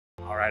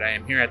right, I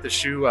am here at the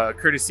shoe,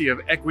 courtesy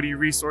of Equity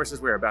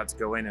Resources. We're about to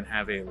go in and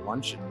have a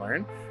lunch and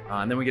learn.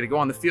 And then we get to go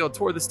on the field,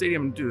 tour the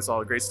stadium, and do this all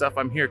the great stuff.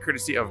 I'm here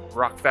courtesy of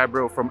Brach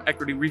Fabbro from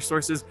Equity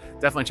Resources.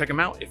 Definitely check them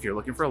out if you're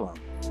looking for a loan.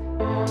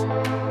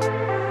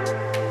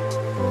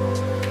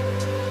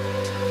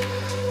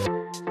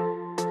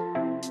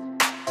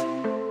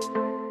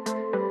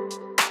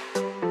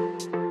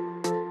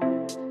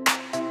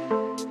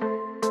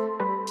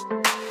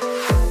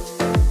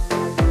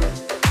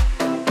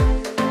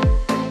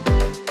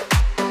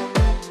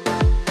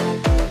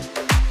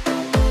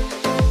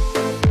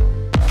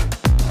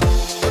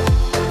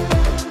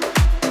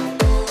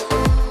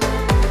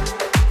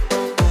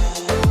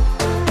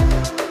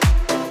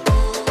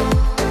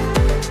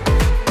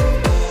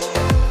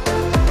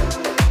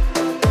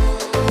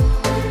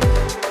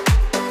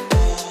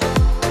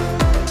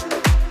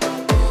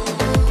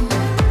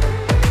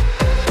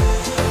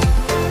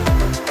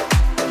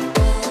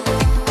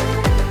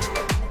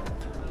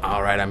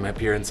 I'm up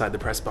here inside the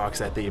press box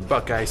at the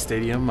Buckeyes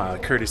Stadium,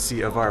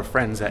 courtesy of our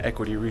friends at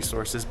Equity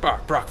Resources.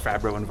 Brach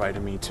Fabbro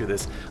invited me to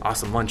this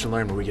awesome lunch and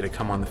learn where we get to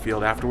come on the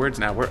field afterwards.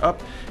 Now we're up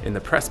in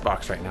the press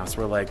box right now,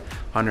 so we're like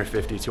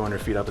 150,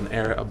 200 feet up in the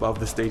air above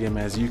the stadium,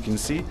 as you can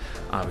see.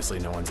 Obviously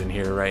no one's in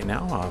here right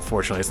now.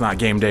 Fortunately, it's not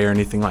game day or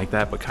anything like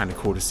that, but kind of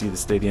cool to see the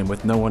stadium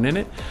with no one in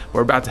it.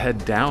 We're about to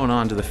head down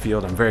onto the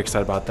field. I'm very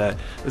excited about that.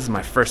 This is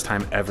my first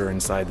time ever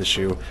inside the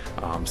shoe,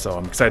 so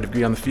I'm excited to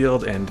be on the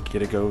field and get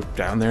to go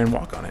down there and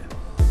walk on it.